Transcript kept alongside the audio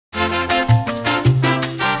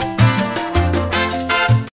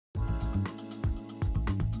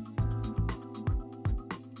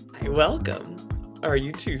welcome. Are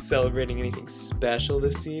you two celebrating anything special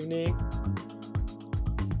this evening?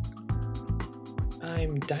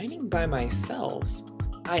 I'm dining by myself.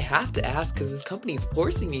 I have to ask because this company's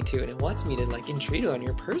forcing me to, and it wants me to intrude on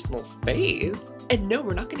your personal space. And no,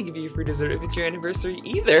 we're not going to give you free dessert if it's your anniversary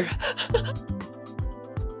either.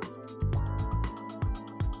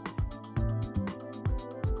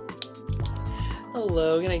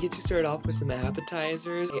 Hello, can I get you started off with some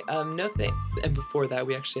appetizers? No thanks. And before that,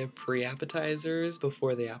 we actually have pre-appetizers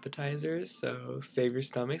before the appetizers, so save your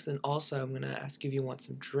stomachs. And also, I'm gonna ask you if you want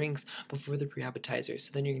some drinks before the pre-appetizers.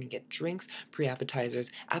 So then you're gonna get drinks,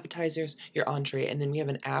 pre-appetizers, appetizers, your entree, and then we have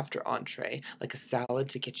an after entree, like a salad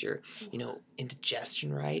to get your,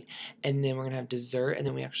 indigestion right. And then we're gonna have dessert, and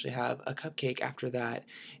then we actually have a cupcake after that.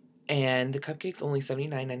 And the cupcake's only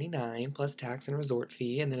 $79.99 plus tax and resort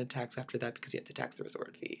fee, and then a tax after that because you have to tax the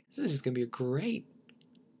resort fee. This is just gonna be a great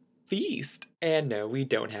feast. And no, we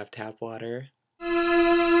don't have tap water.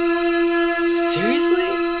 Seriously?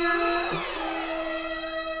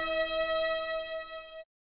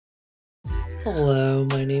 Hello,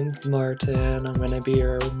 my name's Martin. I'm gonna be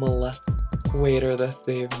your waiter this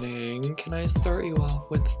evening. Can I start you off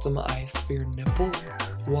with some ice for your nipple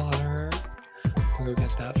water? I'll go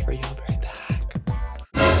get that for you. I'll be right back.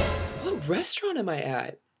 What restaurant am I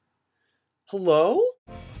at? Hello?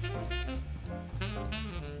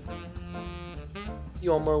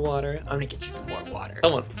 You want more water? I'm gonna get you some more water.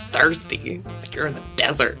 Someone's thirsty. Like you're in the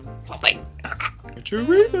desert. Something. Get your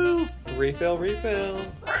refill. Refill, refill. Refill.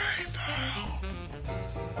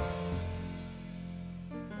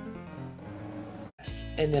 Yes,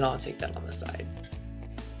 and then I'll take that on the side.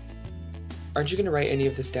 Aren't you gonna write any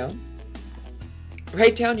of this down?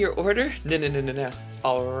 Write down your order? No. It's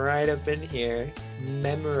all right up in here.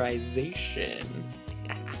 Memorization.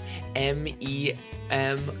 M-E-M-O.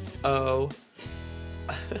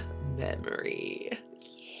 Memory. Yeah.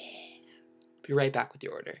 Be right back with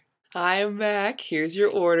your order. Hi, I'm back. Here's your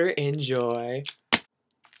order. Enjoy.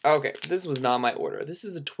 Okay, this was not my order. This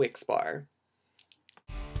is a Twix bar.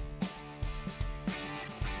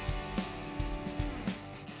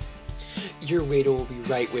 Your waiter will be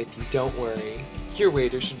right with you, don't worry. Your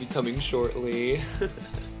waiter should be coming shortly.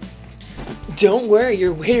 Don't worry,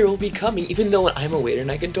 your waiter will be coming, even though I'm a waiter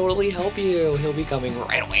and I can totally help you. He'll be coming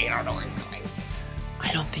right away. I don't know where he's going.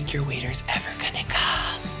 I don't think your waiter's ever